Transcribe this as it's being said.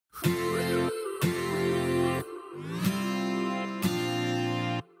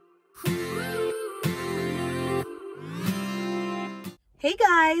Hey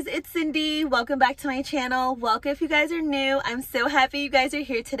guys, it's Cindy. Welcome back to my channel. Welcome if you guys are new. I'm so happy you guys are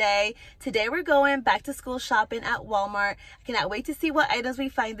here today. Today we're going back to school shopping at Walmart. I cannot wait to see what items we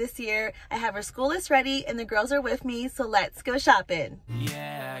find this year. I have our school list ready and the girls are with me, so let's go shopping.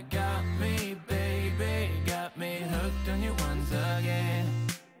 Yeah, got me, baby, got me hooked on you once again.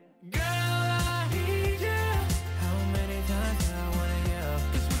 Girl, I need you. How many times I wanna yell?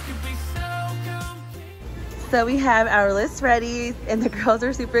 'Cause we could be so complete. So we have our list ready and the girls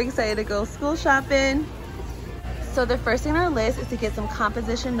are super excited to go school shopping. So the first thing on our list is to get some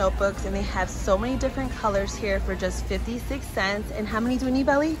composition notebooks, and they have so many different colors here for just 56 cents. And how many do we need,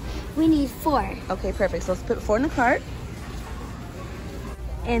 Belly? We need 4. Okay, perfect. So let's put 4 in the cart.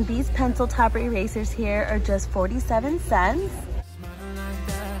 And these pencil topper erasers here are just 47 cents. Smiling like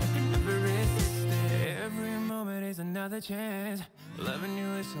that, I can never resist it. Every moment is another chance. Loving you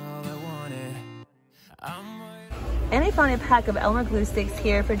is all I wanted. And I found a pack of Elmer glue sticks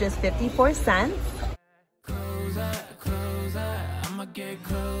here for just 54 cents. Closer, I'ma get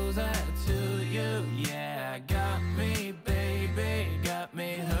closer to you. Yeah, got me, baby, got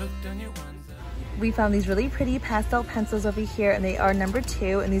me hooked on you once. We found these really pretty pastel pencils over here, and they are number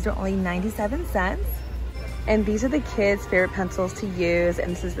 2, and these are only 97 cents. And these are the kids' favorite pencils to use, and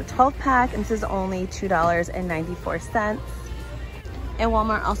this is the 12 pack, and this is only $2.94. And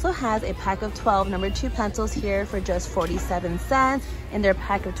Walmart also has a pack of 12 number 2 pencils here for just 47 cents. And their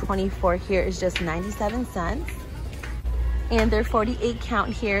pack of 24 here is just 97 cents. And their 48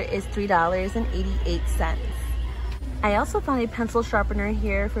 count here is $3.88. I also found a pencil sharpener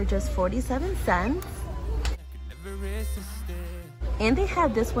here for just 47 cents. And they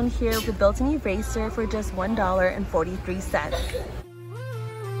have this one here with built-in eraser for just $1.43.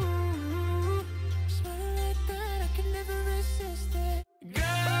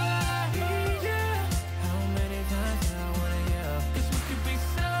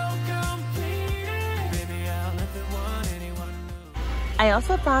 I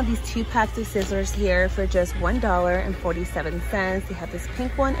also found these 2 packs of scissors here for just $1.47. They have this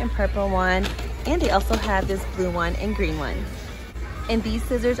pink one and purple one, and they also have this blue one and green one. And these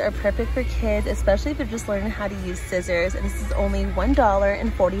scissors are perfect for kids, especially if they're just learning how to use scissors, and this is only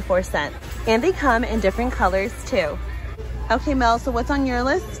 $1.44. And they come in different colors too. Okay, Mel, so what's on your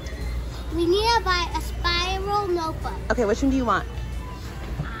list? We need to buy a spiral notebook. Okay, which one do you want?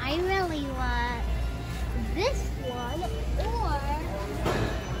 I really want this one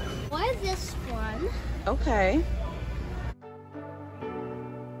or this one. Okay.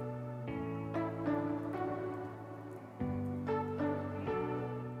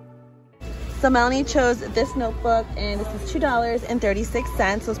 So Melanie chose this notebook, and this is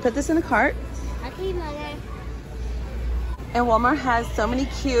 $2.36. So let's put this in the cart. Okay, Mother. And Walmart has so many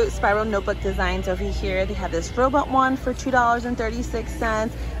cute spiral notebook designs over here. They have this robot one for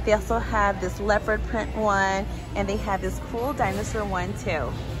 $2.36. They also have this leopard print one, and they have this cool dinosaur one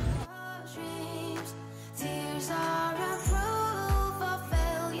too.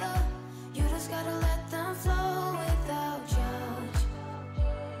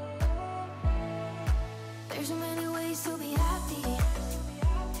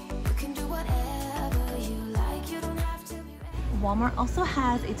 Walmart also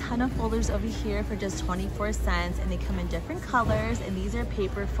has a ton of folders over here for just 24 cents, and they come in different colors, and these are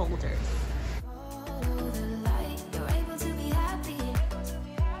paper folders.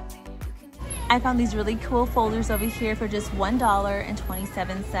 I found these really cool folders over here for just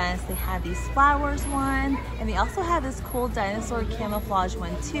 $1.27. They have these flowers one, and they also have this cool dinosaur camouflage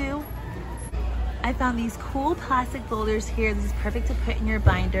one too. I found these cool plastic folders here. This is perfect to put in your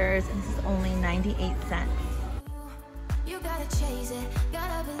binders, and this is only 98 cents. You gotta chase it,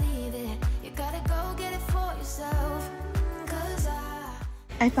 gotta believe it. You gotta go get it for yourself. 'Cause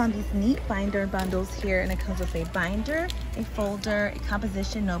I found these neat binder bundles here, and it comes with a binder, a folder, a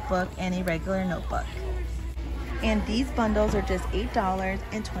composition notebook, and a regular notebook. And these bundles are just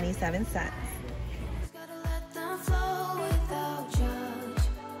 $8.27. gotta let them flow without judge.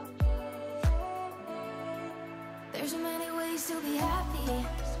 There's so many ways to be happy.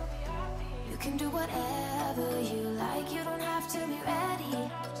 You can do whatever you like. You don't have to be ready.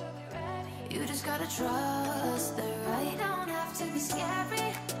 You just gotta trust the right. Don't have to be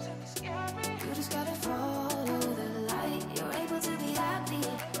scary. You just gotta follow the light. You're able to be happy.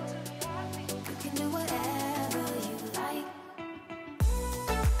 You can do whatever you like.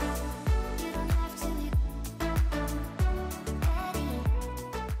 You don't have to be ready.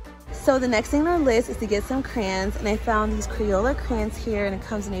 So the next thing on our list is to get some crayons, and I found these Crayola crayons here, and it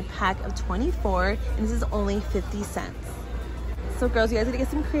comes in a pack of 24, and this is only 50 cents. So girls, you guys gotta get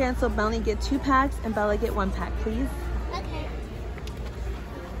some crayons, so Melanie get 2 packs and Bella get 1 pack, please. Okay.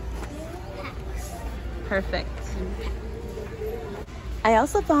 Perfect. I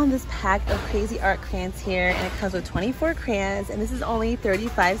also found this pack of crazy art crayons here, and it comes with 24 crayons, and this is only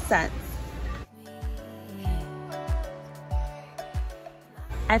 35 cents.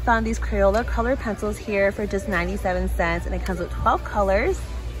 I found these Crayola color pencils here for just 97 cents, and it comes with 12 colors.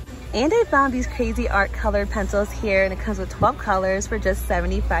 And I found these crazy art colored pencils here, and it comes with 12 colors for just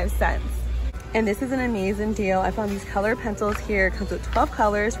 75 cents. And this is an amazing deal. I found these color pencils here. It comes with 12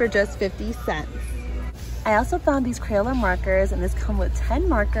 colors for just 50 cents. I also found these Crayola markers, and this comes with 10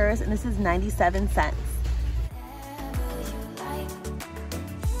 markers, and this is 97 cents.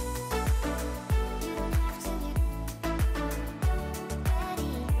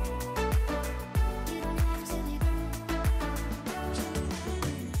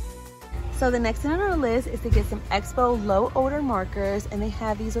 So the next thing on our list is to get some XOXO low odor markers, and they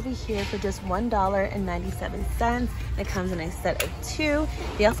have these over here for just $1.97. It comes in a set of 2.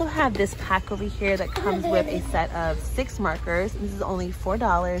 They also have this pack over here that comes with a set of 6 markers. This is only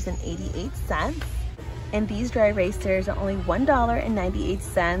 $4.88. And these dry erasers are only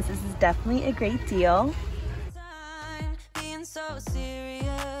 $1.98. This is definitely a great deal. Being so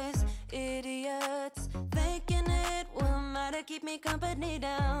serious, idiots thinking it will matter, keep me company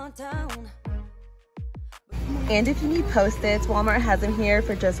downtown. And if you need Post-its, Walmart has them here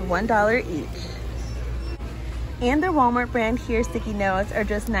for just $1 each. And their Walmart brand here sticky notes are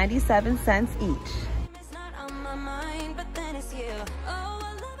just 97 cents each. It's not on my mind, but then it's you. Oh,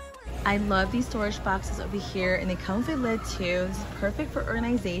 I love it when I love these storage boxes over here, and they come with a lid too. This is perfect for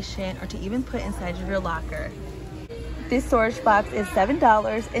organization or to even put inside of your locker. This storage box is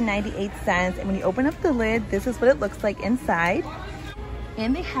 $7.98, and when you open up the lid, this is what it looks like inside.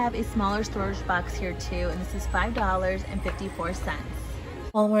 And they have a smaller storage box here too, and this is $5.54.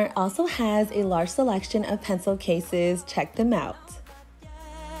 Walmart also has a large selection of pencil cases. Check them out.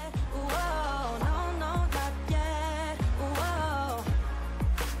 whoa, no, no, not yet. Whoa.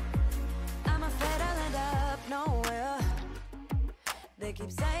 I'm afraid I'll end up nowhere. They keep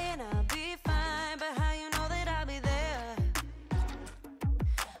saying I'll be fine, but how you know that I'll be there?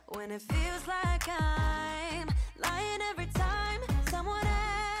 When it feels like I'm lying every time someone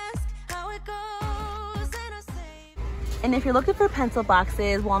asks how it goes, and I say. And if you're looking for pencil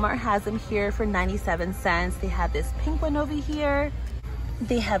boxes, Walmart has them here for 97 cents. They have this pink one over here.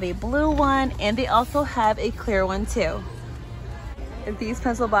 They have a blue one, and they also have a clear one too. These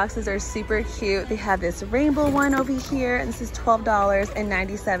pencil boxes are super cute. They have this rainbow one over here, and this is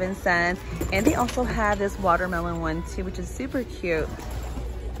 $12.97. And they also have this watermelon one too, which is super cute.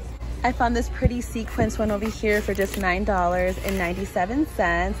 I found this pretty sequence one over here for just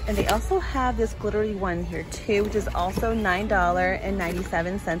 $9.97. And they also have this glittery one here too, which is also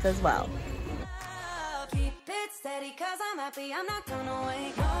 $9.97 as well. Keep it steady, 'cause I'm happy, I'm not gonna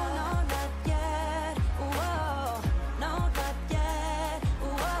wait. No, no, not yet. Whoa, no, not yet.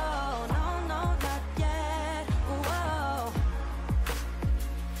 Whoa, no, no, not yet. Whoa.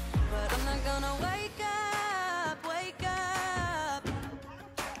 But I'm not gonna wake up, wake up.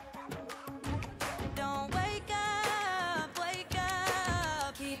 Don't wake up, wake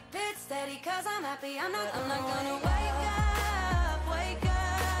up. Keep it steady, 'cause I'm happy, I'm not gonna wake up, wake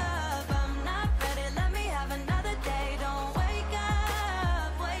up. I'm not ready, let me have another day. Don't wake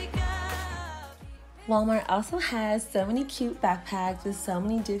up, wake up. Walmart also has so many cute backpacks with so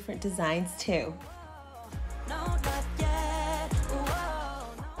many different designs too. No, not yet. Whoa,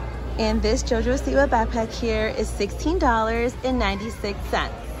 no. And this JoJo Siwa backpack here is $16.96.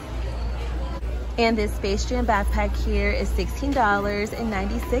 And this Space Jam backpack here is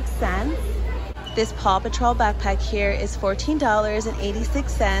 $16.96. This Paw Patrol backpack here is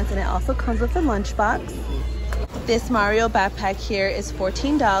 $14.86, and it also comes with a lunchbox. This Mario backpack here is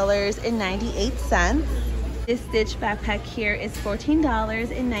 $14.98. This Stitch backpack here is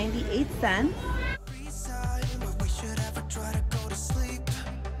 $14.98. We should ever try to go to sleep.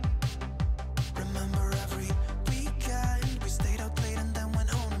 Remember every weekend we stayed out late and then went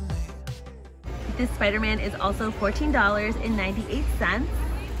home to me. This Spider-Man is also $14.98.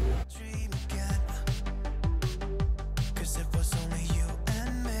 Dream again. 'Cause it was only you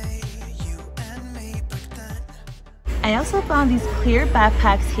and me back then. I also found these clear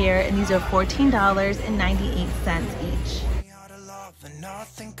backpacks here, and these are $14.98 each. We ought to love and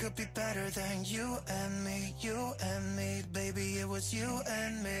nothing could be better than you and me, baby, it was you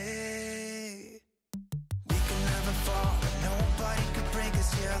and me. We could never fall, nobody could break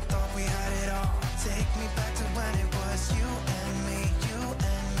us, yeah, I thought we had it all. Take me back to when it was you and me,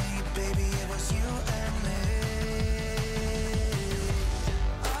 baby, it was you and me.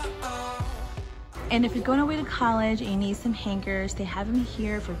 And if you're going away to college and you need some hangers, they have them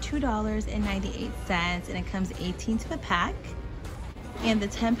here for $2.98, and it comes 18 to the pack. And the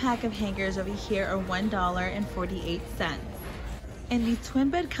 10 pack of hangers over here are $1.48. And these twin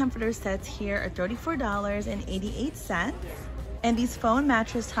bed comforter sets here are $34.88. And these phone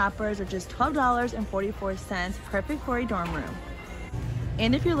mattress toppers are just $12.44, perfect for a dorm room.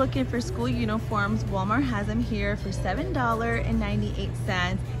 And if you're looking for school uniforms, Walmart has them here for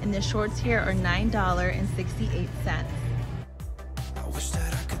 $7.98, and the shorts here are $9.68.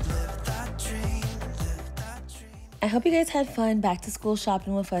 I hope you guys had fun back to school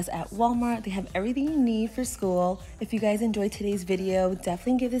shopping with us at Walmart. They have everything you need for school. If you guys enjoyed today's video,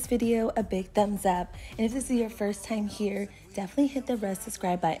 definitely give this video a big thumbs up. And if this is your first time here, definitely hit the red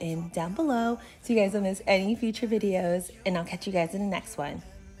subscribe button down below so you guys don't miss any future videos. And I'll catch you guys in the next one.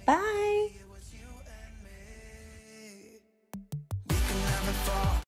 Bye!